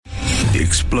The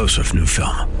explosive new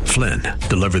film, Flynn,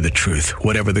 deliver the truth,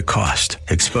 whatever the cost,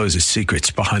 exposes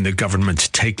secrets behind the government's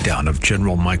takedown of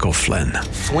General Michael Flynn.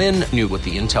 Flynn knew what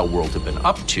the intel world had been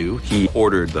up to. He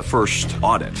ordered the first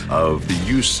audit of the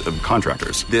use of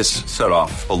contractors. This set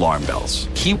off alarm bells.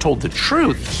 He told the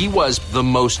truth. He was the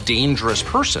most dangerous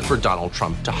person for Donald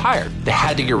Trump to hire. They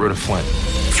had to get rid of Flynn.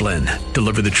 Flynn,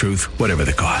 deliver the truth, whatever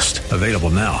the cost. Available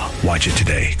now. Watch it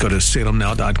today. Go to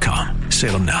salemnow.com.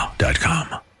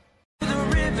 salemnow.com.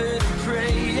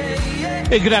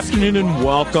 Hey, good afternoon and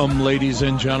welcome, ladies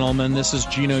and gentlemen. This is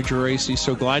Gino Geraci.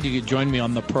 So glad you could join me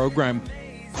on the program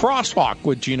Crosswalk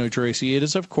with Gino Geraci. It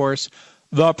is, of course,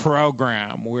 the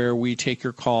program where we take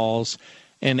your calls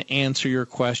and answer your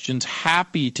questions.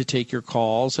 Happy to take your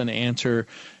calls and answer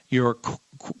your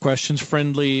questions.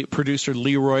 Friendly producer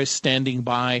Leroy standing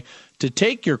by to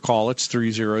take your call. It's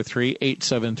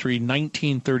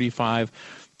 303-873-1935.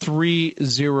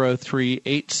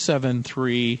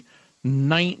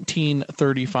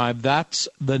 303-873-1935. That's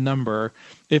the number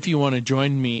if you want to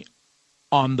join me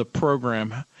on the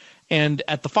program. And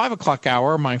at the 5 o'clock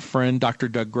hour, my friend Dr.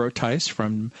 Doug Groteis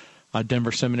from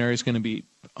Denver Seminary is going to be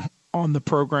on the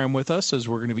program with us as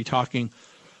we're going to be talking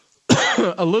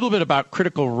a little bit about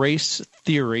critical race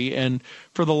theory. And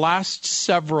for the last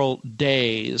several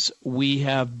days, we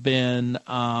have been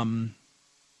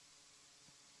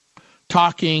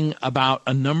talking about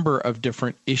a number of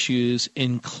different issues,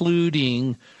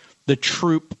 including the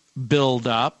troop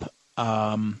buildup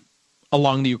along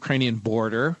the Ukrainian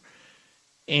border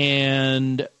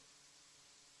and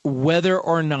whether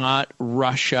or not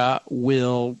Russia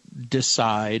will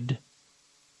decide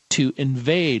to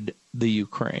invade the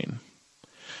Ukraine.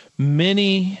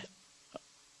 Many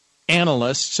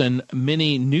analysts and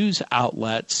many news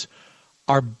outlets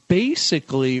are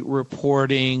basically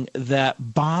reporting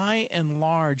that by and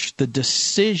large the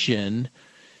decision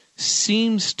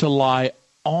seems to lie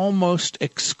almost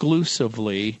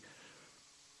exclusively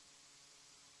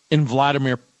in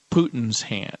Vladimir Putin's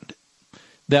hand,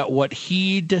 that what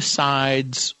he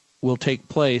decides will take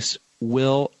place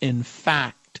will in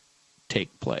fact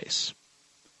take place.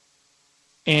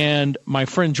 And my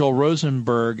friend Joel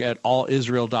Rosenberg at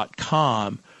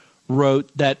allisrael.com wrote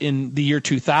that in the year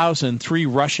 2000, 3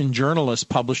 Russian journalists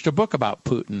published a book about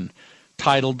Putin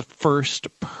titled First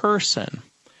Person.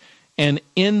 And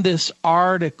in this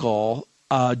article,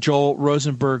 Joel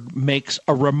Rosenberg makes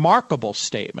a remarkable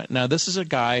statement. Now, this is a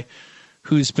guy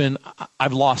who's been,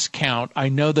 I've lost count. I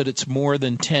know that it's more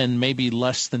than 10, maybe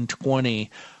less than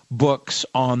 20 books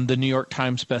on the New York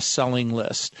Times best-selling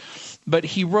list. But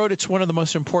he wrote it's one of the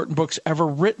most important books ever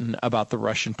written about the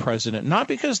Russian president, not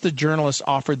because the journalists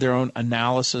offered their own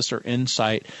analysis or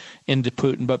insight into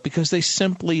Putin, but because they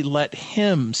simply let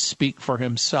him speak for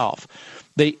himself.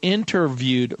 They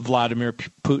interviewed Vladimir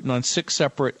Putin on 6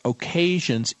 separate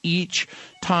occasions, each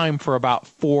time for about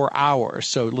 4 hours.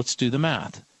 So let's do the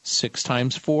math. 6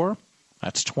 times 4,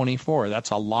 that's 24.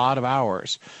 That's a lot of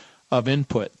hours of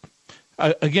input.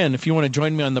 Again, if you want to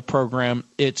join me on the program,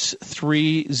 it's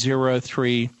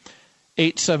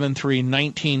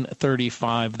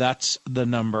 303-873-1935. That's the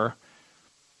number.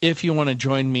 If you want to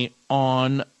join me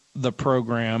on the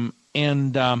program.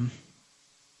 And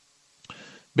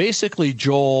basically,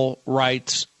 Joel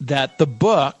writes that the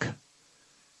book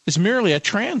is merely a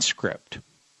transcript.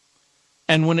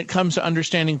 And when it comes to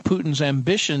understanding Putin's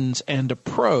ambitions and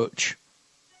approach,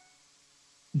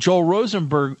 Joel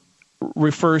Rosenberg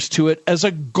refers to it as a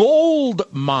gold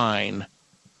mine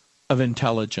of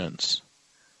intelligence.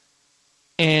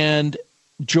 And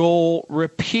Joel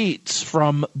repeats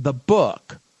from the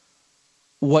book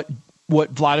what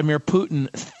Vladimir Putin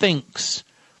thinks.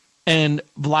 And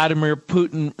Vladimir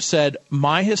Putin said,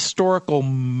 my historical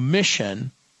mission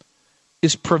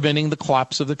is preventing the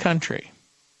collapse of the country.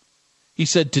 He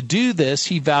said to do this,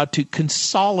 he vowed to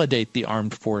consolidate the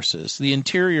armed forces, the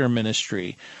Interior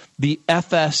Ministry, the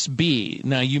FSB.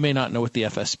 Now, you may not know what the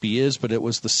FSB is, but it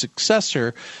was the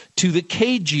successor to the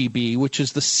KGB, which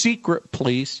is the secret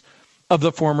police of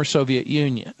the former Soviet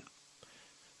Union.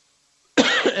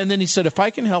 And then he said, if I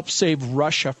can help save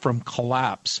Russia from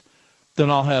collapse,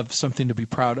 then I'll have something to be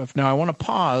proud of. Now, I want to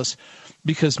pause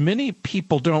because many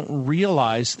people don't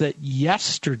realize that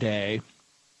yesterday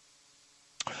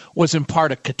was in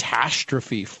part a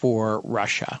catastrophe for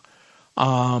Russia.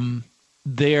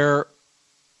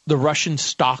 The Russian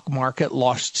stock market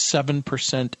lost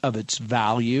 7% of its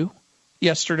value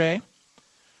yesterday.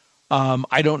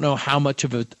 I don't know how much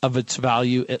of its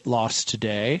value it lost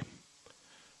today.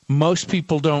 Most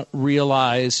people don't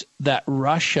realize that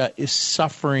Russia is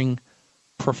suffering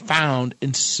profound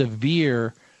and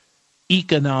severe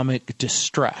economic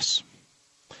distress.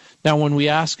 Now, when we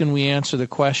ask and we answer the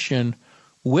question,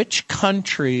 which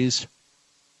countries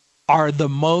are the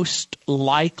most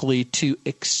likely to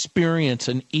experience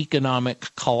an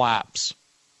economic collapse?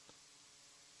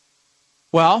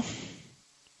 Well,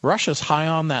 Russia's high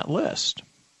on that list.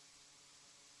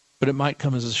 But it might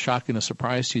come as a shock and a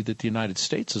surprise to you that the United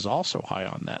States is also high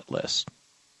on that list.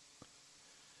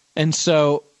 And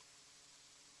so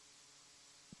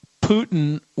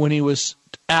Putin, when he was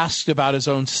asked about his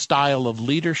own style of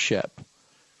leadership,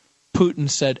 Putin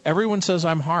said, everyone says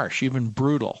I'm harsh, even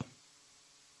brutal.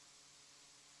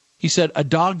 He said, a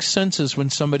dog senses when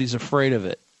somebody's afraid of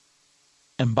it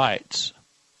and bites.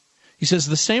 He says,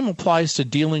 the same applies to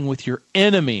dealing with your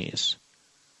enemies.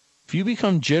 If you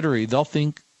become jittery, they'll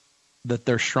think that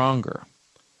they're stronger.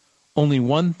 Only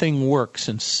one thing works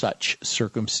in such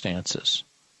circumstances: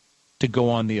 to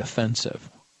go on the offensive.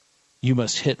 You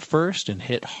must hit first and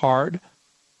hit hard,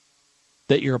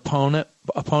 that your opponent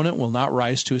will not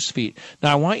rise to his feet.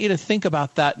 Now, I want you to think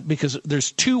about that, because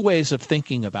there's two ways of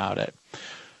thinking about it.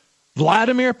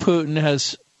 Vladimir Putin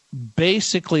has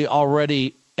basically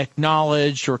already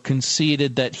acknowledged or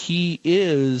conceded that he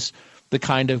is the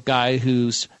kind of guy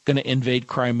who's going to invade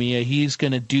Crimea. He's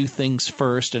going to do things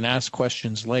first and ask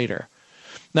questions later.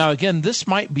 Now, again, this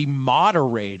might be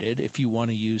moderated, if you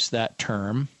want to use that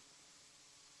term,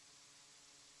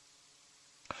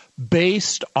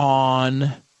 based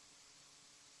on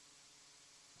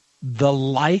the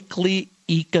likely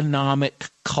economic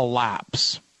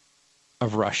collapse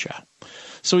of Russia.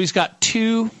 So he's got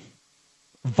two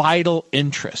vital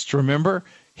interests. Remember,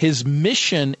 his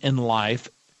mission in life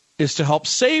is to help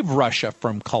save Russia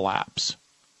from collapse.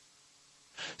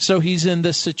 So he's in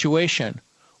this situation.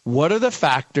 What are the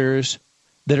factors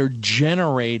that are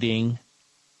generating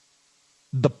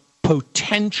the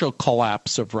potential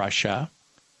collapse of Russia?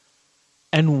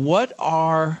 And what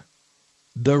are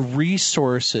the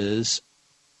resources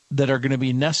that are going to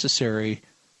be necessary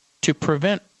to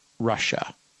prevent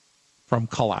Russia from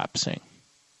collapsing?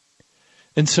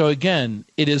 And so again,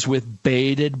 it is with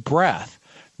bated breath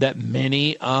that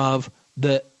many of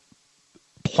the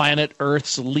planet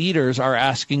Earth's leaders are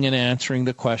asking and answering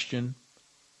the question,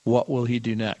 what will he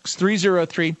do next?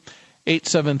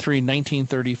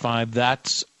 303-873-1935,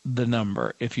 that's the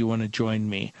number if you want to join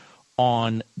me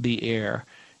on the air.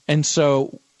 And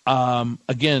so,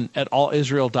 again, at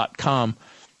allisrael.com,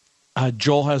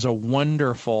 Joel has a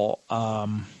wonderful,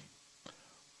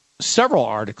 several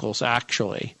articles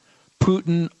actually.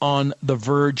 Putin on the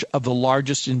verge of the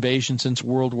largest invasion since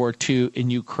World War II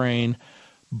in Ukraine.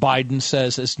 Biden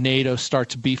says as NATO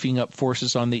starts beefing up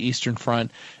forces on the Eastern Front.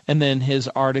 And then his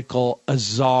article, A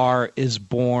Tsar is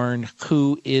Born.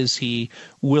 Who is he?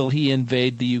 Will he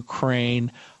invade the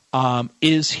Ukraine?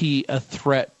 Is he a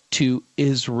threat to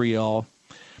Israel?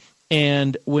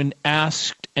 And when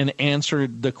asked and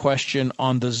answered the question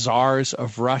on the czars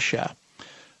of Russia,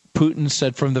 Putin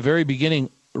said from the very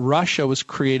beginning, Russia was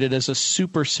created as a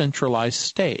super centralized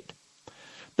state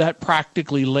that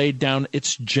practically laid down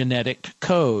its genetic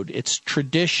code, its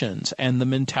traditions, and the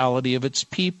mentality of its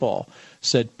people,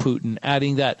 said Putin,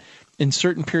 adding that in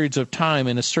certain periods of time,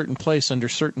 in a certain place, under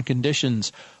certain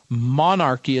conditions,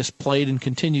 monarchy has played and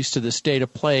continues to this day to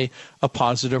play a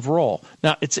positive role.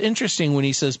 Now, it's interesting when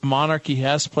he says monarchy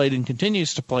has played and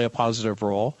continues to play a positive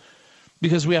role,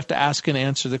 because we have to ask and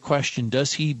answer the question,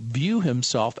 does he view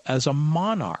himself as a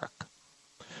monarch?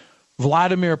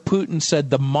 Vladimir Putin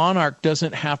said the monarch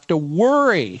doesn't have to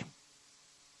worry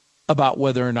about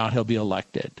whether or not he'll be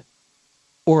elected,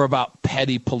 or about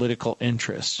petty political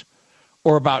interests,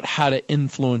 or about how to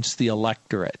influence the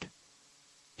electorate.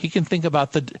 He can think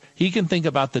about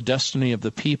the destiny of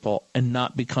the people and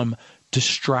not become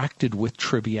distracted with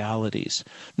trivialities.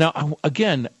 Now,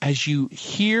 again, as you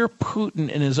hear Putin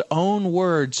in his own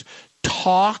words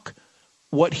talk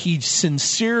what he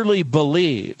sincerely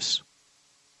believes,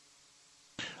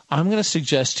 I'm going to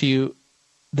suggest to you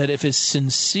that if his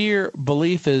sincere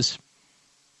belief is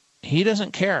he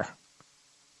doesn't care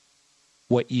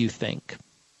what you think,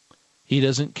 he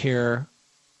doesn't care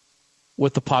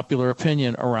what the popular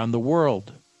opinion around the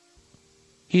world,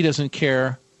 he doesn't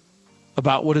care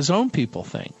about what his own people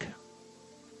think.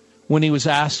 When he was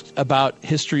asked about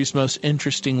history's most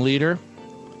interesting leader,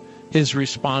 his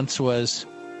response was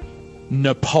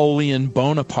Napoleon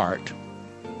Bonaparte.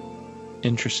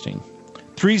 Interesting.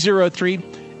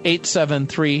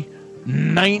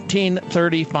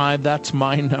 303-873-1935. That's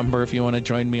my number if you want to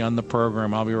join me on the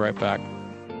program. I'll be right back.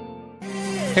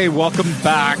 Hey, welcome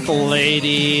back,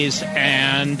 ladies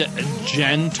and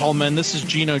gentlemen. This is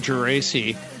Gino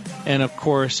Geraci. And, of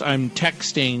course, I'm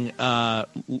texting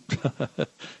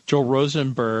Joel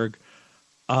Rosenberg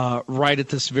right at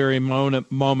this very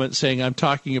moment saying, I'm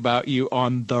talking about you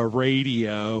on the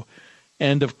radio.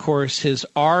 And, of course, his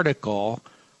article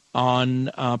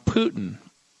on Putin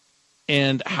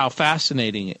and how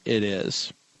fascinating it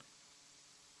is.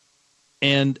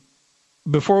 And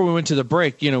before we went to the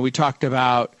break, we talked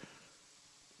about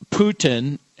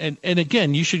Putin. And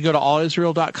again, you should go to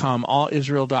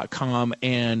allisrael.com,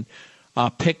 and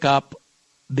pick up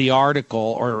the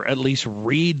article, or at least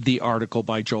read the article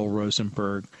by Joel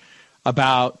Rosenberg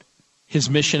about his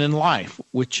mission in life,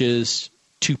 which is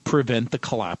to prevent the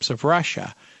collapse of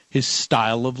Russia, his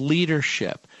style of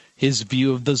leadership, his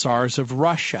view of the czars of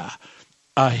Russia,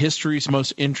 history's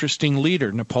most interesting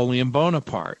leader, Napoleon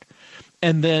Bonaparte,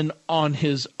 and then on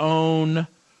his own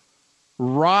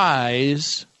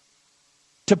rise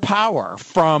to power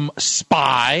from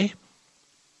spy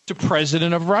to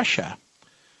president of Russia.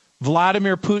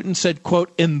 Vladimir Putin said,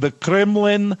 quote, "In the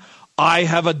Kremlin, I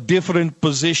have a different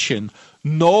position.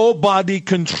 Nobody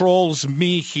controls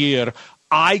me here.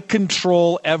 I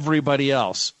control everybody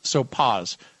else." So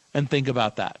pause and think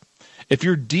about that. If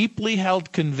your deeply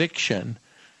held conviction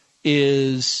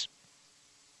is,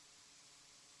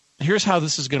 here's how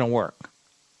this is going to work.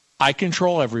 I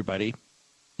control everybody.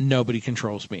 Nobody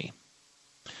controls me.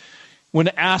 When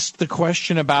asked the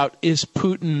question about, is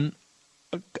Putin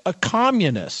a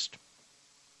communist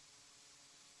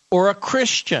or a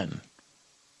Christian?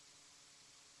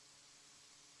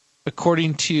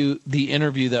 According to the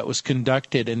interview that was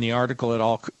conducted in the article at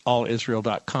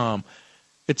allisrael.com,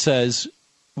 it says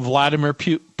Vladimir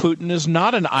Putin is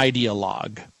not an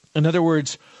ideologue. In other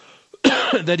words,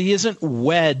 that he isn't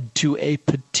wed to a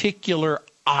particular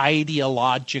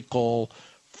ideological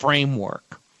framework.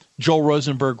 Joel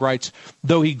Rosenberg writes,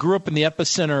 though he grew up in the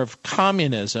epicenter of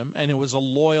communism and was a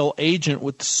loyal agent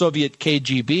with the Soviet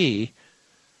KGB,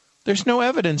 there's no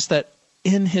evidence that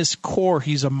in his core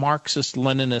he's a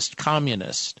Marxist-Leninist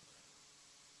communist,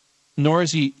 nor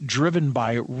is he driven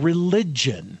by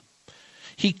religion.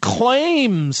 He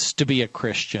claims to be a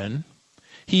Christian.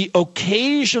 He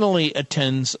occasionally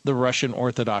attends the Russian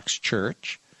Orthodox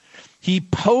Church. He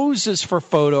poses for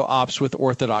photo ops with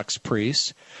Orthodox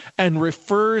priests and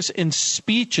refers in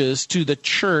speeches to the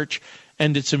church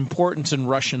and its importance in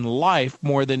Russian life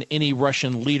more than any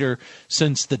Russian leader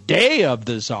since the day of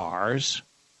the czars.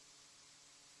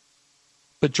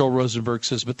 But Joel Rosenberg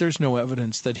says, but there's no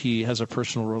evidence that he has a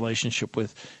personal relationship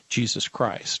with Jesus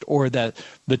Christ, or that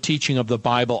the teaching of the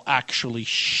Bible actually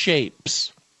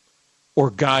shapes or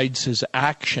guides his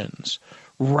actions.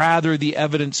 Rather, the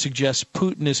evidence suggests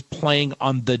Putin is playing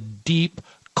on the deep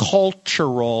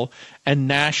cultural and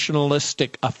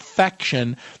nationalistic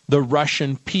affection the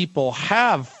Russian people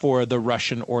have for the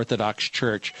Russian Orthodox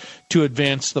Church to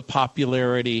advance the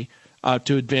popularity,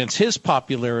 to advance his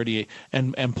popularity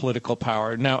and political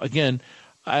power. Now, again,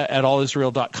 at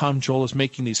allisrael.com, Joel is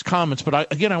making these comments, but I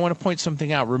want to point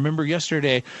something out. Remember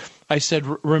yesterday I said,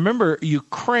 remember,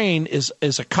 Ukraine is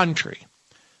a country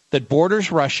that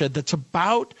borders Russia that's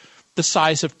about the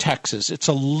size of Texas. It's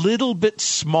a little bit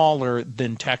smaller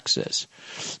than Texas.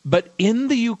 But in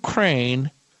the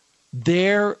Ukraine,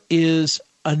 there is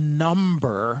a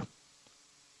number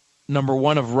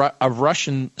one, of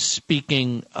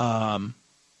Russian-speaking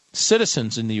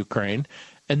citizens in the Ukraine,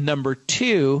 and number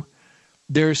two,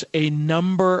 there's a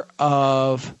number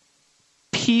of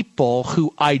people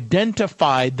who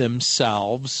identify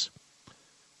themselves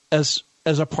as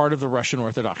a part of the Russian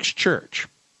Orthodox Church.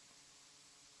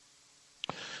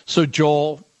 So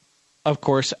Joel, of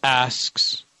course,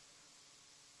 asks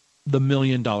the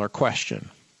million-dollar question.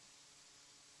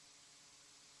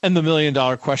 And the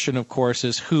million-dollar question, of course,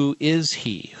 is who is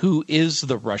he? Who is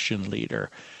the Russian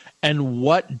leader? And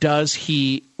what does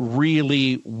he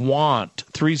really want?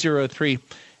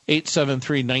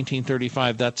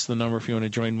 303-873-1935, that's the number if you want to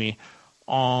join me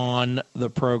on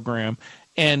the program.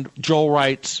 And Joel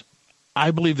writes, I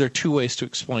believe there are two ways to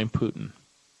explain Putin.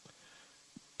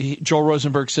 Joel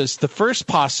Rosenberg says, the first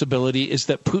possibility is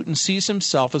that Putin sees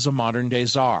himself as a modern-day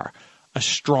czar, a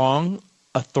strong,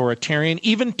 authoritarian,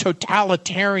 even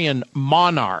totalitarian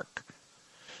monarch,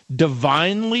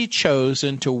 divinely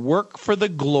chosen to work for the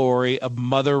glory of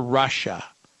Mother Russia,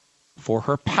 for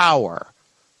her power,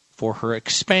 for her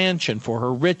expansion, for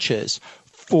her riches,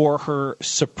 for her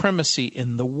supremacy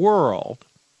in the world.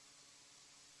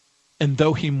 And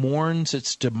though he mourns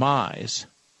its demise,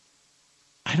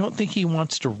 I don't think he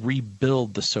wants to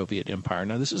rebuild the Soviet empire.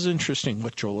 Now, this is interesting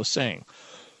what Joel is saying.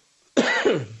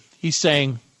 He's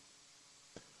saying,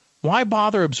 why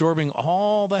bother absorbing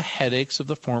all the headaches of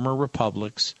the former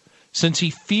republics, since he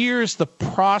fears the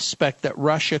prospect that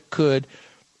Russia could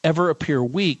ever appear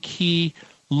weak? He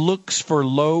looks for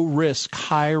low-risk,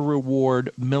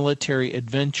 high-reward military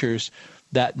adventures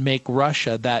that make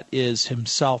Russia, that is,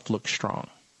 himself, look strong.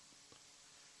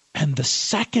 And the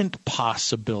second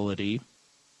possibility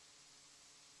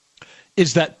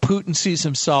is that Putin sees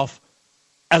himself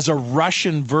as a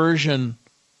Russian version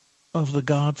of the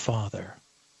Godfather,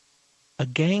 a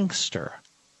gangster,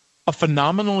 a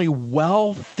phenomenally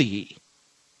wealthy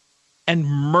and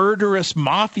murderous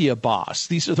mafia boss.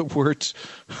 These are the words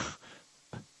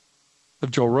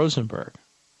of Joel Rosenberg.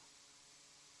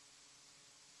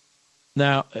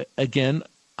 Now, again,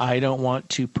 I don't want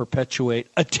to perpetuate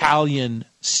Italian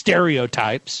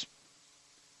stereotypes,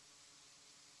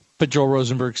 but Joel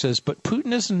Rosenberg says, but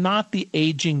Putin is not the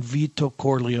aging Vito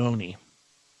Corleone,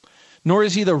 nor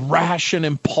is he the rash and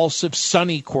impulsive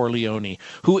Sonny Corleone,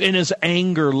 who in his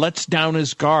anger lets down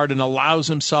his guard and allows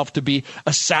himself to be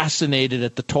assassinated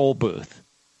at the toll booth.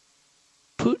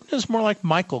 Putin is more like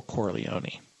Michael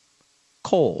Corleone,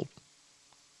 cold,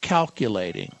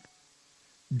 calculating,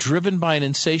 driven by an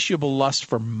insatiable lust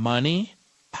for money,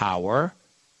 power,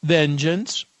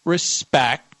 vengeance,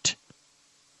 respect,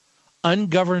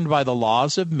 ungoverned by the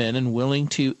laws of men and willing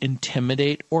to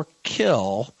intimidate or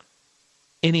kill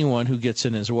anyone who gets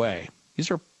in his way.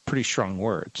 These are pretty strong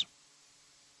words.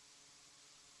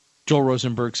 Joel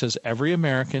Rosenberg says every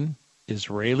American,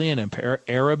 Israeli, and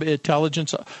Arab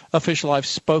intelligence official I've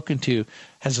spoken to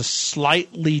has a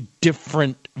slightly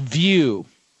different view.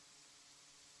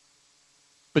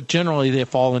 But generally they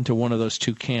fall into one of those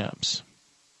two camps.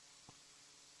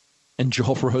 And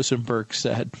Joel Rosenberg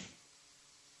said,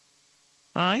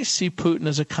 I see Putin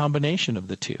as a combination of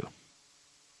the two.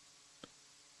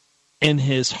 In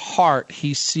his heart,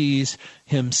 he sees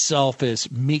himself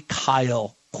as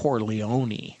Mikhail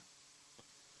Corleone.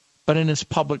 But in his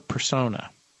public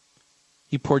persona,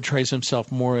 he portrays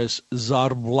himself more as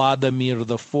Tsar Vladimir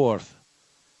IV,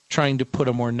 trying to put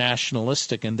a more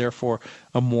nationalistic and therefore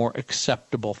a more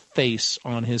acceptable face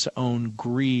on his own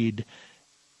greed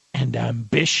and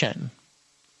ambition.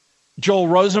 Joel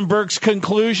Rosenberg's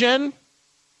conclusion?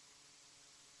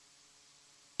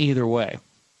 Either way,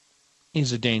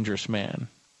 he's a dangerous man.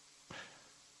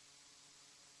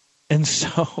 And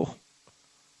so,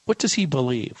 what does he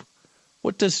believe?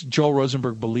 What does Joel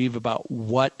Rosenberg believe about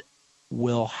what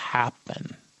will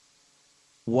happen?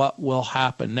 What will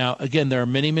happen? Now, again, there are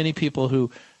many, many people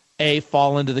who,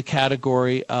 fall into the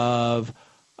category of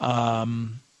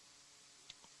Putin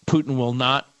will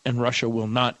not and Russia will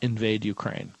not invade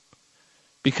Ukraine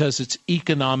because it's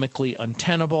economically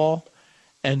untenable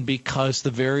and because the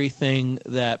very thing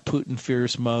that Putin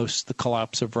fears most, the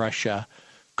collapse of Russia,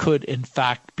 could in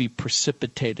fact be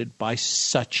precipitated by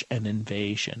such an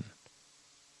invasion.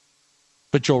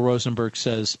 But Joel Rosenberg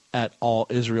says at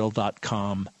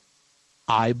allisrael.com,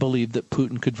 I believe that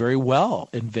Putin could very well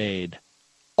invade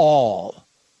all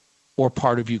or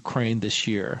part of Ukraine this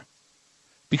year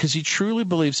because he truly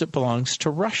believes it belongs to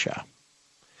Russia,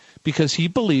 because he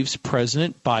believes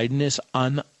President Biden is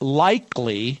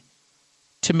unlikely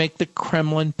to make the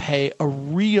Kremlin pay a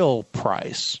real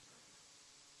price,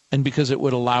 and because it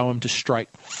would allow him to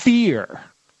strike fear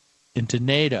into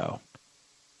NATO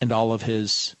and all of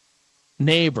his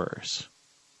neighbors.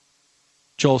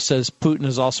 Joel says Putin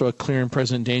is also a clear and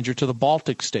present danger to the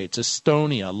Baltic states,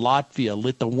 Estonia, Latvia,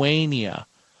 Lithuania,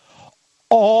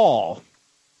 all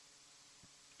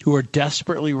who are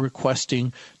desperately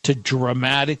requesting to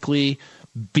dramatically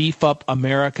beef up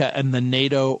America and the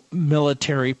NATO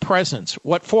military presence.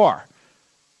 What for?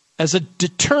 As a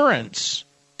deterrence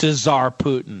to Tsar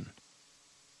Putin.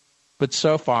 But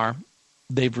so far,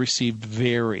 they've received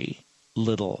very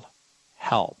little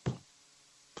help.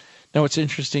 Now, what's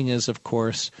interesting is, of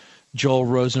course, Joel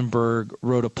Rosenberg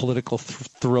wrote a political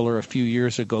thriller a few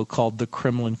years ago called The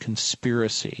Kremlin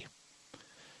Conspiracy,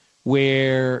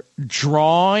 where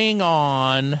drawing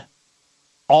on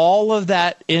all of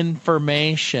that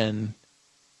information,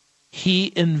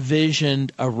 he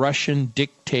envisioned a Russian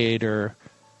dictator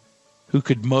who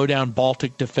could mow down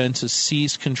Baltic defenses,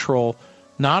 seize control,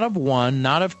 not of one,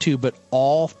 not of two, but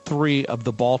all three of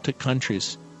the Baltic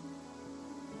countries.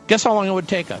 Guess how long it would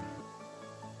take him?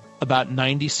 About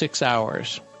 96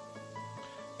 hours.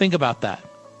 Think about that.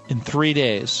 In 3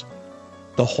 days,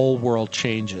 the whole world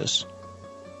changes.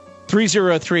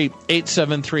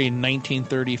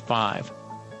 303-873-1935.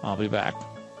 I'll be back.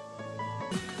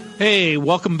 Hey,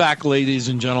 welcome back, ladies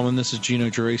and gentlemen. This is Gino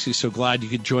Geraci. So glad you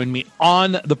could join me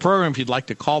on the program. If you'd like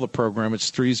to call the program, it's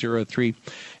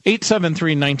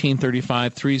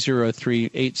 303-873-1935,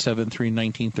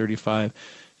 303-873-1935.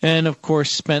 And, of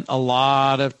course, spent a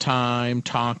lot of time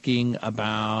talking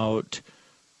about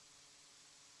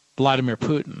Vladimir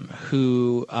Putin,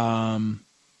 who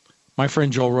my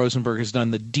friend Joel Rosenberg has done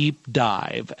the deep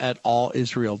dive at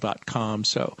allisrael.com.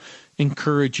 So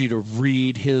encourage you to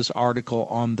read his article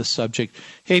on the subject.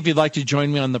 Hey, if you'd like to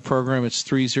join me on the program, it's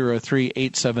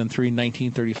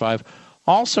 303-873-1935.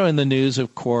 Also in the news,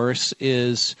 of course,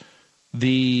 is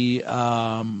the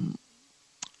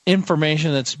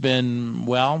information that's been,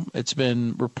 it's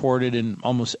been reported in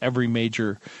almost every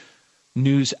major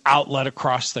news outlet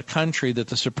across the country that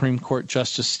the Supreme Court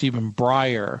Justice Stephen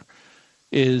Breyer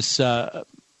is,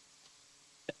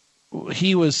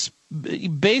 he was,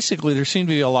 basically there seemed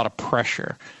to be a lot of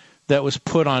pressure that was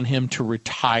put on him to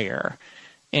retire.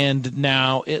 And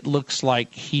now it looks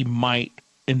like he might,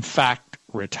 in fact,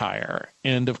 retire.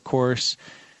 And, of course,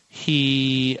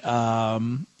 he is a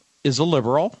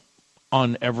liberal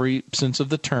on every sense of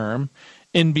the term.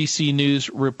 NBC News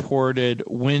reported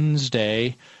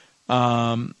Wednesday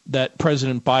that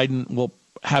President Biden will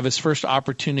have his first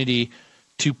opportunity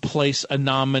to place a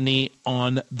nominee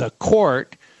on the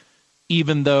court,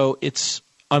 even though it's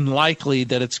unlikely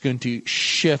that it's going to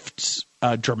shift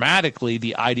dramatically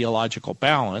the ideological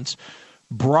balance.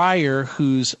 Breyer,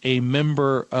 who's a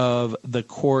member of the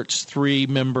court's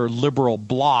 3-member liberal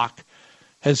bloc,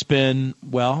 has been,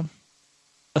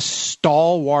 a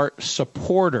stalwart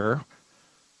supporter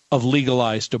of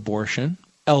legalized abortion,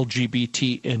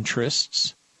 LGBT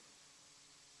interests.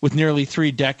 With nearly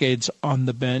 3 decades on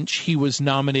the bench, he was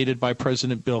nominated by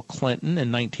President Bill Clinton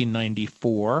in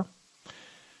 1994.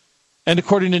 And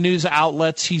according to news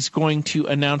outlets, he's going to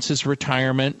announce his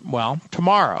retirement,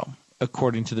 tomorrow,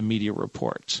 according to the media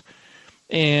reports.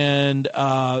 And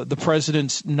the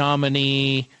president's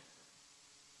nominee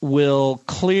will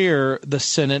clear the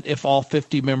Senate if all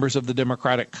 50 members of the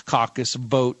Democratic caucus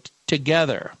vote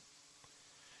together.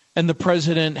 And the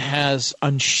president has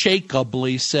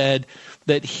unshakably said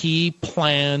that he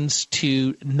plans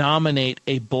to nominate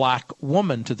a black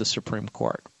woman to the Supreme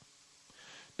Court.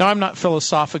 Now, I'm not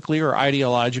philosophically or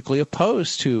ideologically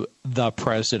opposed to the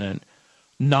president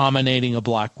nominating a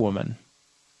black woman.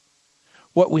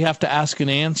 What we have to ask and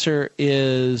answer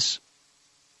is,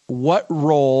 what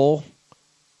role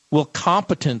will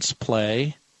competence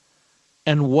play,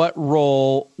 and what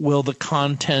role will the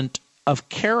content of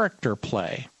character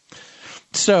play?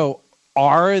 So,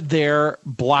 are there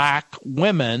black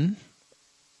women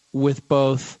with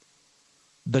both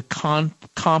the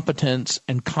competence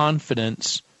and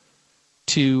confidence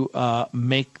to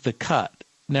make the cut?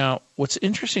 Now, what's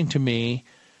interesting to me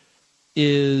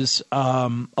is a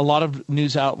lot of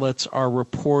news outlets are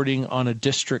reporting on a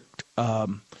district,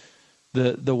 the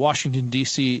Washington,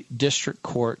 D.C. District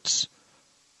Court's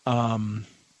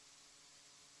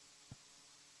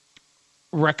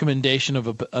recommendation of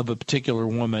a particular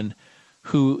woman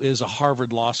who is a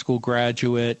Harvard Law School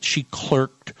graduate. She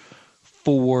clerked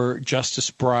for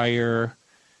Justice Breyer.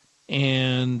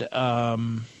 And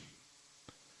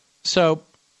so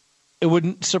it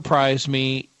wouldn't surprise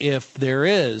me if there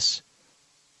is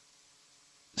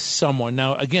someone.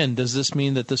 Now, again, does this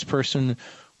mean that this person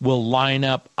will line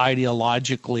up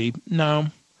ideologically? No.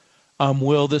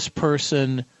 Will this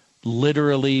person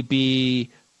literally be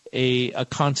a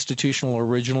constitutional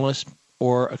originalist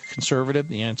or a conservative?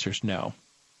 The answer is no.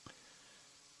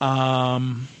 But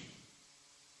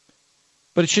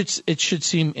it should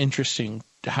seem interesting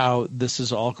how this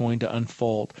is all going to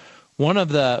unfold. One of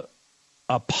the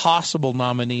possible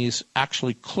nominees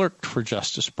actually clerked for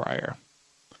Justice Breyer.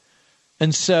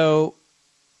 And so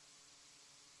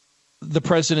the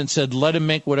president said, let him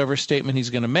make whatever statement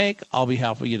he's going to make. I'll be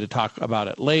happy to talk about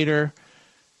it later.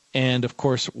 And, of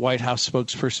course, White House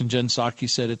spokesperson Jen Psaki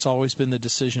said it's always been the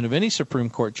decision of any Supreme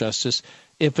Court justice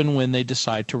if and when they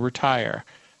decide to retire,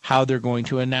 how they're going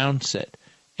to announce it.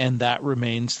 And that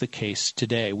remains the case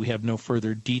today. We have no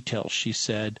further details, she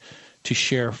said, to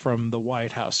share from the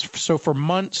White House. So for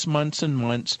months and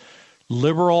months,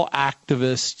 liberal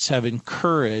activists have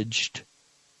encouraged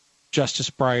Justice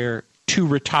Breyer to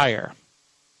retire,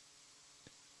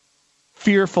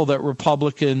 fearful that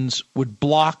Republicans would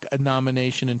block a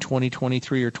nomination in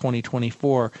 2023 or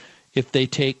 2024 if they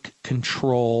take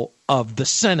control of the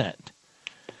Senate.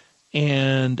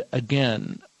 And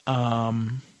again,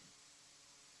 we're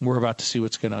about to see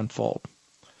what's going to unfold.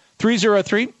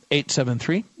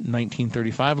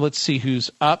 303-873-1935. Let's see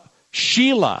who's up.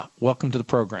 Sheila, welcome to the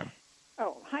program.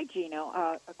 Oh, hi,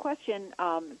 Gino. A question.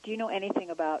 Do you know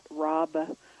anything about Rob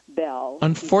Bell?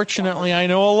 Unfortunately, I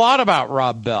know a lot about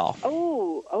Rob Bell.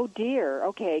 Oh dear.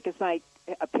 Okay, because my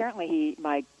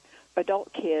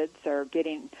adult kids are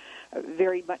getting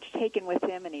very much taken with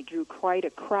him, and he drew quite a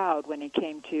crowd when he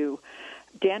came to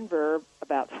Denver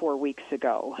about 4 weeks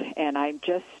ago, and I'm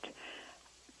just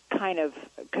kind of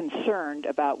concerned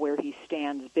about where he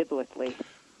stands biblically.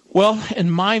 Well, in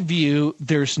my view,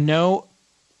 there's no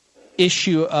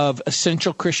issue of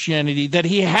essential Christianity that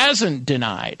he hasn't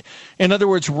denied. In other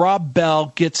words, Rob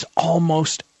Bell gets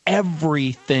almost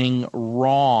everything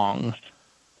wrong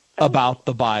about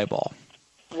the Bible.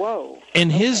 Whoa. In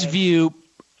his view,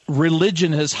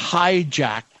 religion has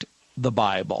hijacked the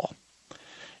Bible.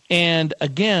 And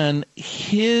again,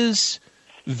 his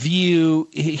view,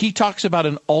 he talks about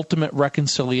an ultimate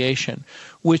reconciliation,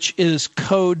 which is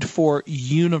code for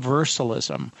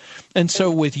universalism. And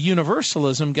so with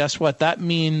universalism, guess what? That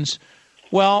means,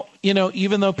 well, you know,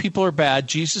 even though people are bad,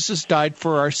 Jesus has died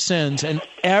for our sins, and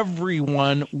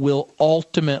everyone will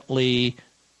ultimately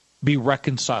be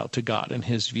reconciled to God in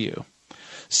his view.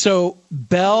 So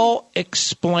Bell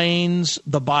explains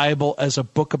the Bible as a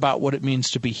book about what it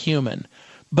means to be human,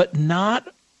 but not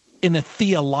in a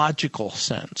theological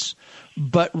sense,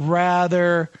 but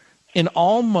rather in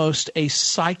almost a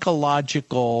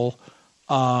psychological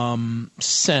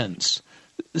sense.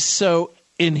 So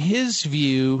in his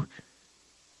view,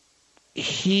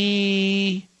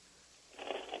 he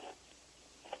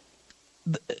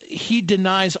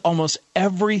denies almost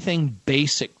everything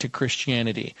basic to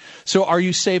Christianity. So are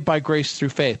you saved by grace through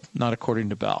faith? Not according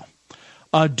to Bell.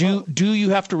 Do you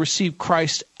have to receive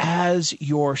Christ as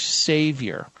your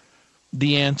Savior?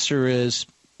 The answer is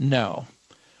no.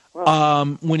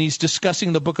 When he's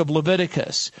discussing the book of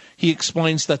Leviticus, he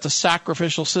explains that the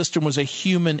sacrificial system was a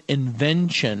human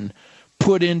invention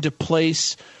put into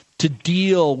place to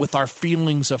deal with our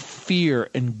feelings of fear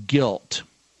and guilt.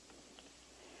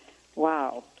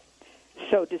 Wow.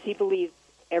 So does he believe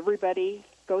everybody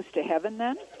goes to heaven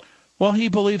then? Well, he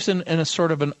believes in a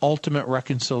sort of an ultimate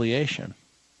reconciliation.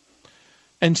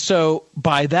 And so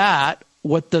by that,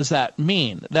 what does that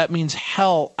mean? That means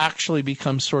hell actually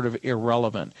becomes sort of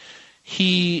irrelevant.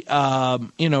 He,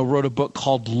 wrote a book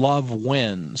called Love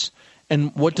Wins.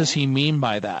 And what does he mean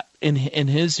by that? In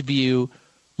his view,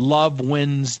 love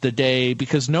wins the day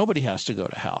because nobody has to go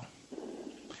to hell.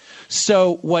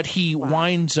 So what he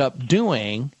winds up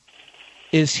doing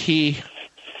is he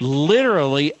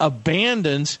literally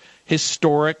abandons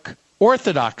historic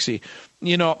orthodoxy.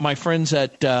 You know, my friends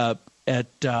at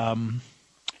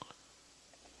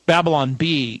Babylon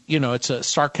Bee, you know, it's a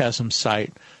sarcasm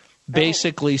site,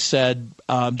 basically said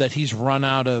that he's run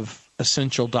out of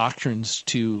essential doctrines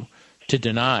to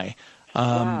deny.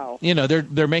 You know,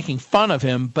 they're making fun of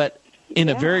him, but in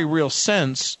a very real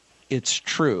sense, it's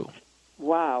true.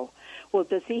 Wow. Well,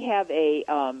 does he have a?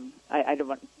 I don't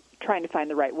want trying to find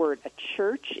the right word. A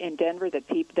church in Denver that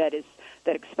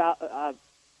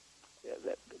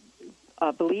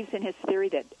believes in his theory,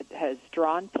 that has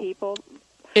drawn people.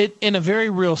 In a very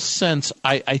real sense,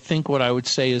 I think what I would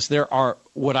say is there are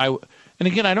and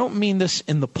again, I don't mean this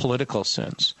in the political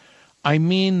sense. I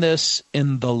mean this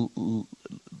in the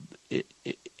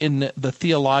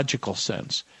theological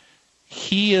sense.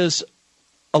 He is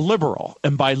a liberal,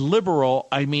 and by liberal,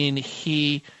 I mean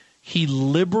he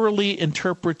liberally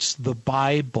interprets the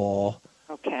Bible.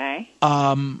 Okay.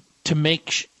 To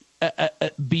make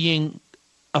being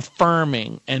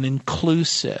affirming and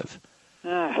inclusive.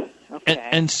 Okay.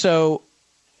 And so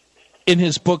in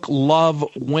his book, Love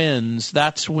Wins,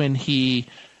 that's when he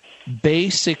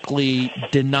basically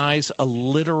denies a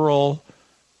literal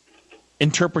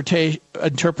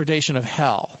interpretation of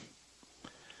hell.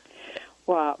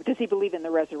 Wow. Does he believe in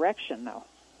the resurrection, though?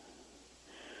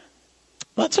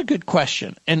 That's a good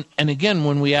question. And again,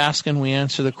 when we ask and we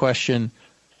answer the question,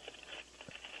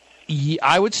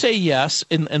 I would say yes,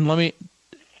 and let me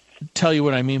tell you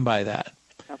what I mean by that.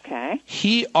 Okay.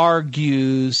 He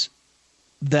argues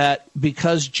that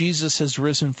because Jesus has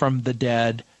risen from the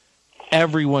dead,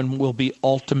 everyone will be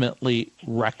ultimately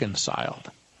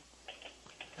reconciled.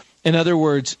 In other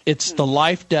words, it's the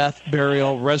life, death,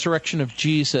 burial, resurrection of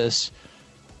Jesus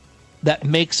that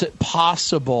makes it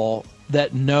possible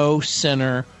that no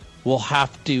sinner will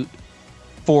have to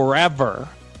forever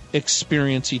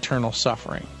experience eternal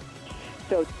suffering.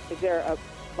 So is there a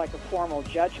formal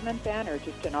judgment then, or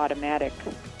just an automatic?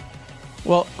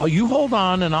 Well, you hold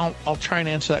on, and I'll try and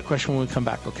answer that question when we come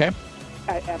back, okay?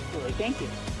 Absolutely. Thank you.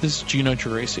 This is Gino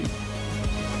Geraci.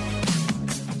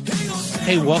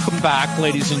 Hey, welcome back,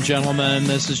 ladies and gentlemen.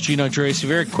 This is Gino Geraci.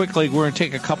 Very quickly, we're going to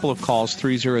take a couple of calls,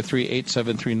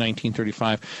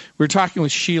 303-873-1935. We're talking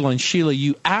with Sheila. And Sheila,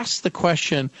 you asked the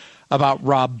question about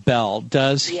Rob Bell.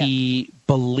 Does he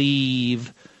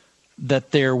believe that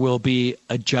there will be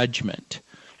a judgment?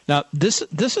 Now, this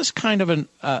is kind of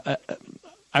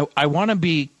I want to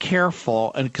be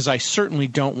careful, and because I certainly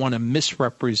don't want to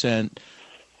misrepresent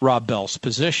Rob Bell's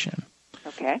position.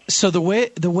 Okay. So the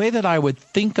way that I would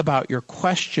think about your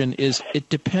question is, it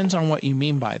depends on what you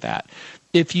mean by that.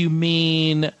 If you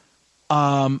mean,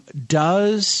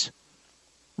 does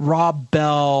Rob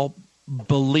Bell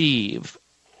believe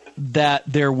that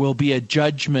there will be a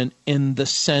judgment in the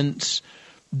sense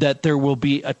that there will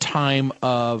be a time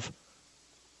of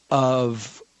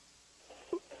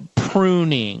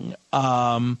pruning?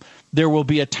 There will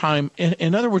be a time,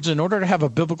 in other words, in order to have a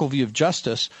biblical view of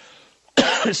justice,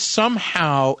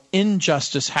 somehow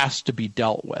injustice has to be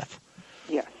dealt with.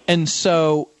 Yes. And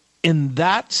so in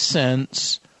that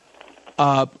sense,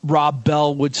 Rob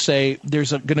Bell would say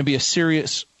there's going to be a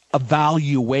serious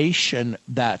evaluation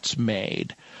that's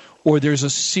made, or there's a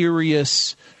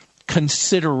serious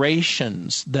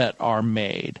considerations that are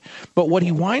made. But what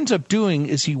he winds up doing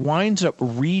is he winds up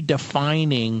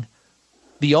redefining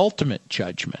the ultimate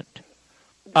judgment.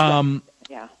 Yeah.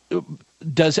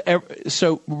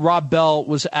 So Rob Bell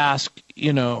was asked,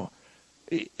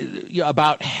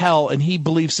 about hell, and he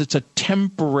believes it's a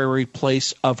temporary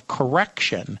place of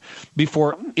correction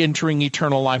before entering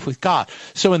eternal life with God.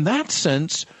 So in that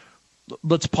sense,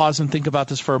 let's pause and think about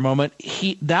this for a moment.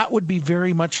 That would be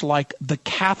very much like the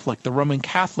Roman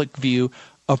Catholic view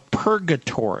of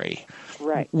purgatory,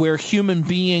 right, where human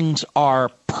beings are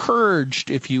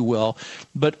purged, if you will.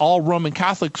 But all Roman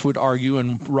Catholics would argue,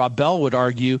 and Rob Bell would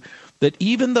argue, that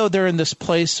even though they're in this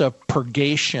place of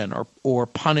purgation or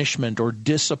punishment or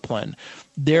discipline,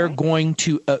 they're going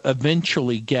to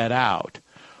eventually get out.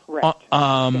 Right.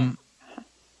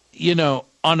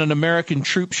 On an American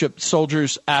troop ship,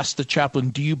 soldiers asked the chaplain,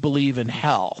 "Do you believe in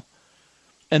hell?"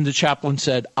 And the chaplain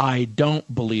said, "I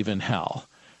don't believe in hell."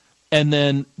 And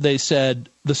then the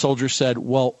soldier said,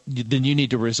 "Well, then you need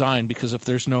to resign, because if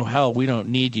there's no hell, we don't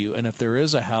need you. And if there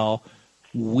is a hell,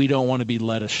 we don't want to be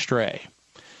led astray."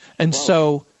 And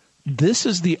so this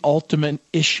is the ultimate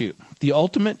issue. The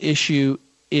ultimate issue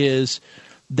is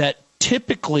that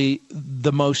typically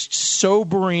the most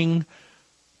sobering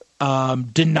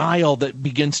denial that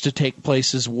begins to take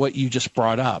place is what you just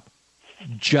brought up,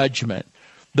 judgment.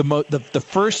 The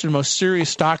first and most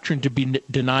serious doctrine to be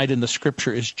denied in the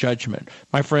Scripture is judgment.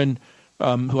 My friend,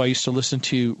 who I used to listen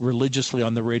to religiously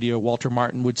on the radio, Walter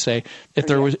Martin, would say, if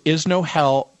there is no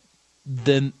hell,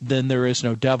 then there is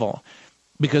no devil,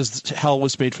 because hell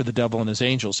was made for the devil and his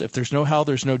angels. If there's no hell,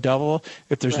 there's no devil.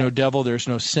 If there's no devil, there's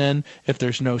no sin. If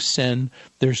there's no sin,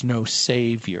 there's no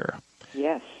Savior.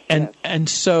 Yes. And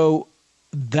so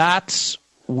that's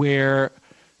where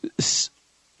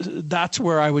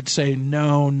I would say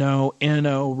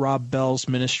no, Rob Bell's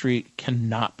ministry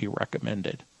cannot be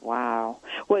recommended. Wow.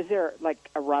 Was there like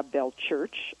a Rob Bell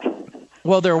church?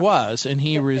 Well, there was, and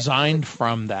he resigned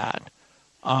from that.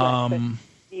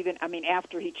 Even,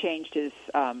 after he changed his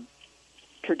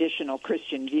traditional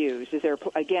Christian views, is there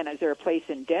a place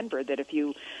in Denver that if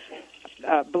you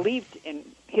believed in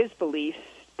his beliefs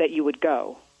that you would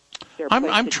go?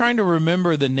 I'm trying to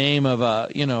remember the name of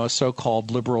a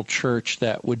so-called liberal church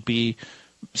that would be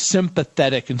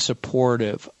sympathetic and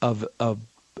supportive of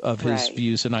his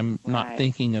views, and I'm not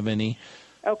thinking of any.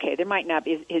 Okay, there might not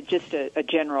be. It's just a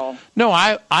general. No,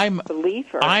 I'm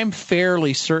belief. I'm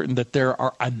fairly certain that there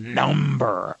are a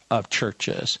number of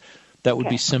churches that would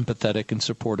be sympathetic and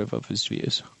supportive of his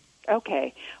views.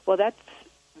 Okay, well, that's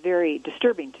very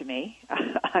disturbing to me.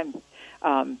 I'm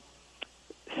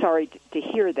sorry to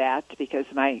hear that, because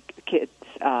my kids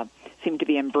seem to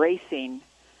be embracing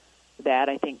that.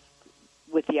 I think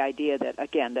with the idea that,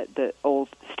 again, that the old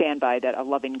standby that a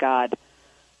loving God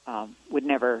would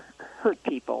never hurt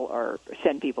people or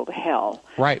send people to hell.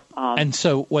 Right. And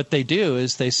so what they do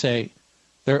is they say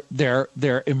they're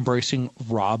embracing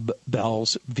Rob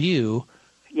Bell's view.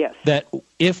 Yes. That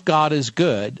if God is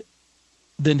good,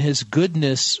 then his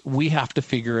goodness, we have to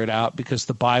figure it out, because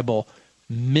the Bible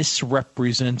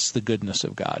misrepresents the goodness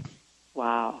of God.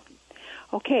 Wow.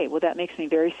 Okay, well, that makes me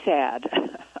very sad.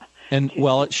 And,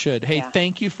 well, it should. Hey,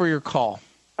 thank you for your call.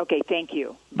 Okay, thank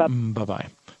you. Bye-bye.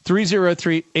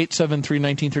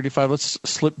 303-873-1935. Let's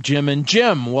slip Jim in.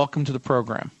 Jim, welcome to the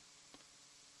program.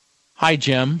 Hi,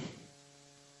 Jim.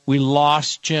 We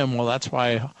lost Jim. Well, that's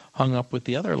why I hung up with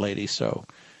the other lady so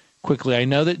quickly. I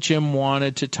know that Jim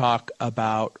wanted to talk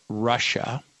about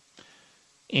Russia.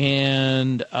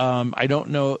 And I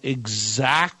don't know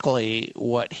exactly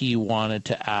what he wanted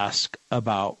to ask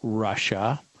about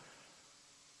Russia.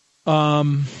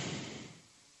 So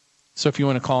if you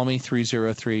want to call me,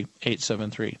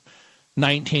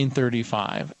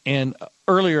 303-873-1935. And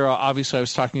earlier, obviously, I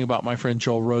was talking about my friend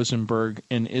Joel Rosenberg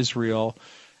in Israel,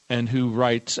 and who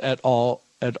writes at all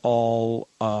at All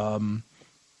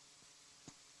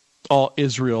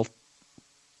Israel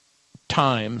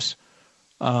Times.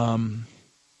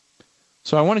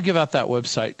 So I want to give out that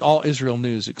website, All Israel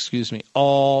News,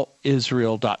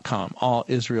 allisrael.com,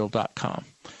 allisrael.com.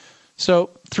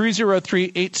 So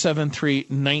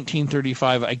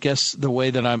 303-873-1935, I guess the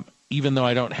way that even though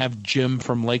I don't have Jim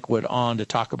from Lakewood on to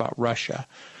talk about Russia,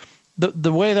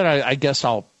 the way that I guess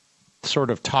I'll sort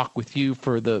of talk with you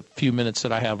for the few minutes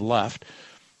that I have left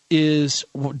is,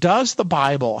 does the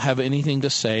Bible have anything to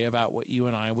say about what you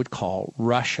and I would call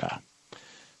Russia?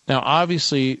 Now,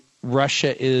 obviously,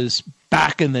 Russia is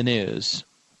back in the news.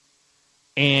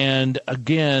 And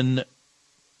again,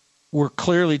 we're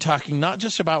clearly talking not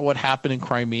just about what happened in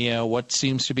Crimea, what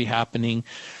seems to be happening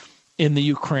in the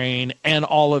Ukraine and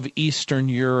all of Eastern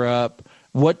Europe.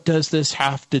 What does this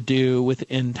have to do with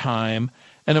end time?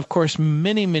 And of course,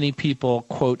 many, many people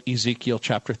quote Ezekiel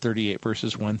chapter 38,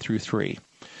 verses 1 through 3,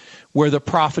 where the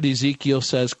prophet Ezekiel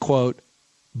says, quote,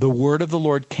 "The word of the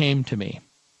Lord came to me,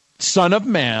 Son of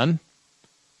man,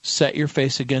 set your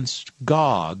face against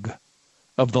Gog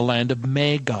of the land of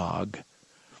Magog,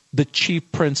 the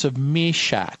chief prince of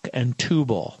Meshach and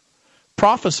Tubal.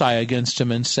 Prophesy against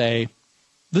him and say,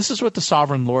 this is what the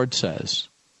sovereign Lord says.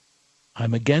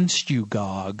 I'm against you,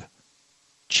 Gog,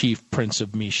 chief prince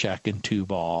of Meshach and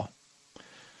Tubal."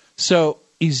 So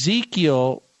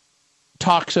Ezekiel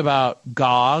talks about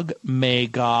Gog,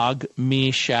 Magog,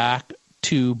 Meshach,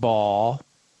 Tubal.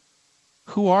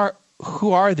 Who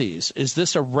are these? Is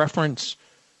this a reference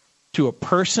to a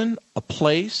person, a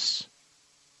place,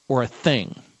 or a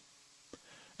thing?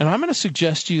 And I'm going to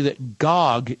suggest to you that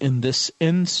Gog in this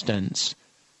instance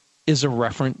is a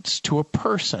reference to a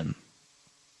person.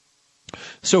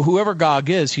 So whoever Gog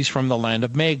is, he's from the land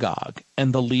of Magog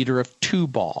and the leader of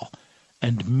Tubal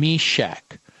and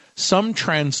Meshach. Some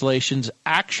translations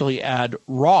actually add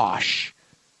Rosh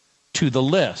to the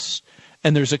list.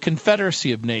 And there's a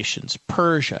confederacy of nations: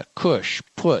 Persia, Cush,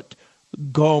 Put,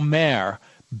 Gomer,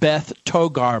 Beth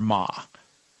Togarmah.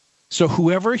 So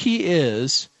whoever he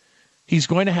is, he's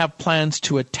going to have plans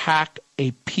to attack a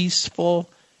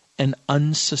peaceful and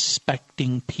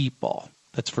unsuspecting people.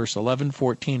 That's verse 11,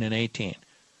 14, and 18.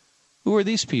 Who are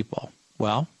these people?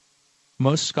 Well,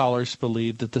 most scholars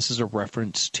believe that this is a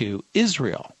reference to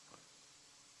Israel.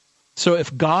 So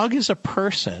if Gog is a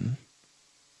person,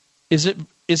 is it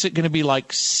going to be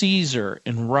like Caesar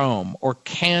in Rome, or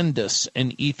Candace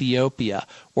in Ethiopia,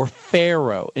 or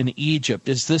Pharaoh in Egypt?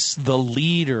 Is this the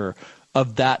leader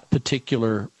of that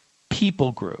particular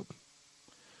people group?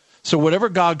 So whatever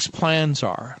Gog's plans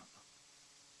are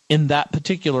in that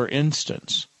particular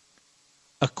instance,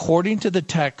 according to the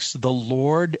text, the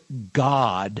Lord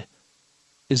God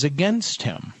is against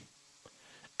him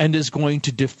and is going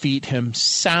to defeat him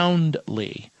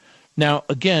soundly. Now,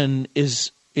 again,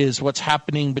 is what's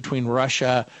happening between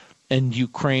Russia and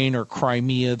Ukraine or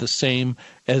Crimea the same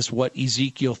as what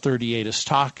Ezekiel 38 is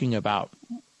talking about?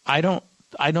 I don't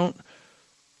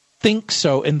think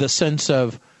so, in the sense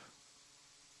of,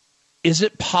 is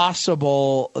it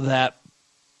possible that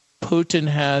Putin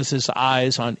has his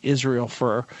eyes on Israel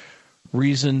for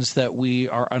reasons that we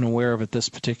are unaware of at this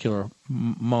particular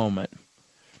moment?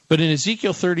 But in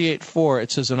Ezekiel 38:4,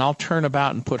 it says, "And I'll turn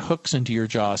about and put hooks into your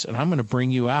jaws, and I'm going to bring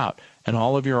you out, and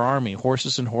all of your army,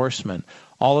 horses and horsemen,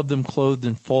 all of them clothed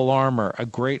in full armor, a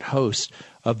great host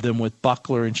of them with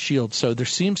buckler and shield." So there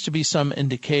seems to be some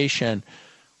indication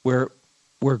where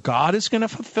God is going to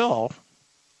fulfill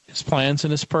his plans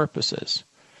and his purposes.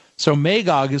 So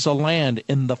Magog is a land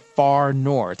in the far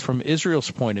north from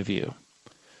Israel's point of view.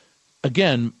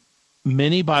 Again,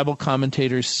 many Bible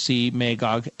commentators see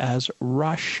Magog as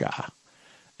Russia.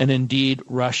 And indeed,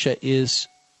 Russia is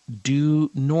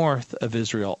due north of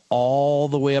Israel, all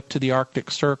the way up to the Arctic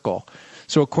Circle.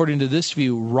 So according to this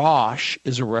view, Rosh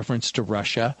is a reference to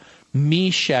Russia.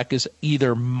 Meshach is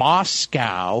either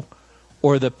Moscow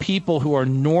or the people who are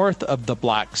north of the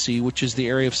Black Sea, which is the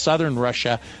area of southern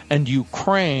Russia and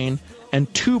Ukraine.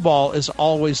 And Tubal is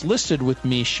always listed with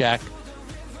Meshach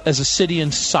as a city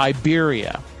in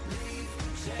Siberia,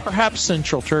 perhaps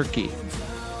central Turkey.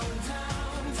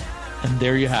 And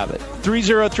there you have it.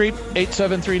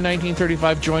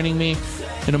 303-873-1935. Joining me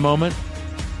in a moment.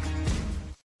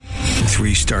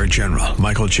 3-star General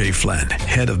Michael J. Flynn,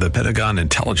 head of the Pentagon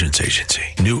Intelligence Agency,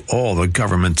 knew all the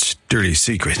government's dirty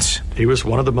secrets. He was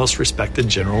one of the most respected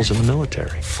generals in the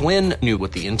military. Flynn knew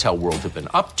what the intel world had been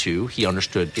up to. He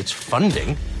understood its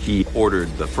funding. He ordered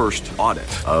the first audit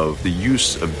of the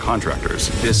use of contractors.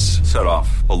 This set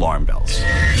off alarm bells.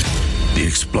 The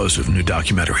explosive new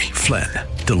documentary, Flynn,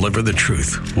 Deliver the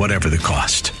Truth, Whatever the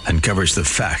Cost. uncovers the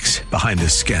facts behind the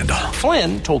scandal.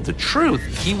 Flynn told the truth.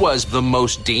 He was the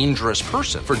most dangerous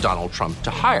person for Donald Trump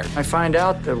to hire. I find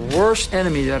out the worst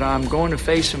enemy that I'm going to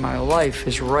face in my life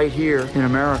is right here in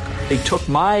America. They took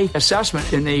my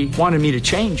assessment and they wanted me to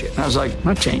change it. And I was like, I'm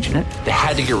not changing it. They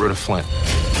had to get rid of Flynn.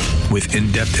 With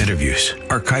in-depth interviews,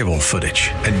 archival footage,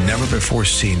 and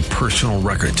never-before-seen personal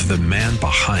records of the man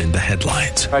behind the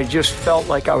headlines. I just felt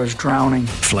like I was drowning.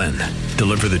 Flynn,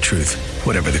 deliver the truth,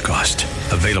 whatever the cost.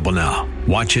 Available now.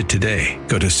 Watch it today.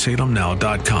 Go to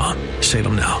salemnow.com.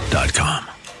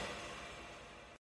 salemnow.com.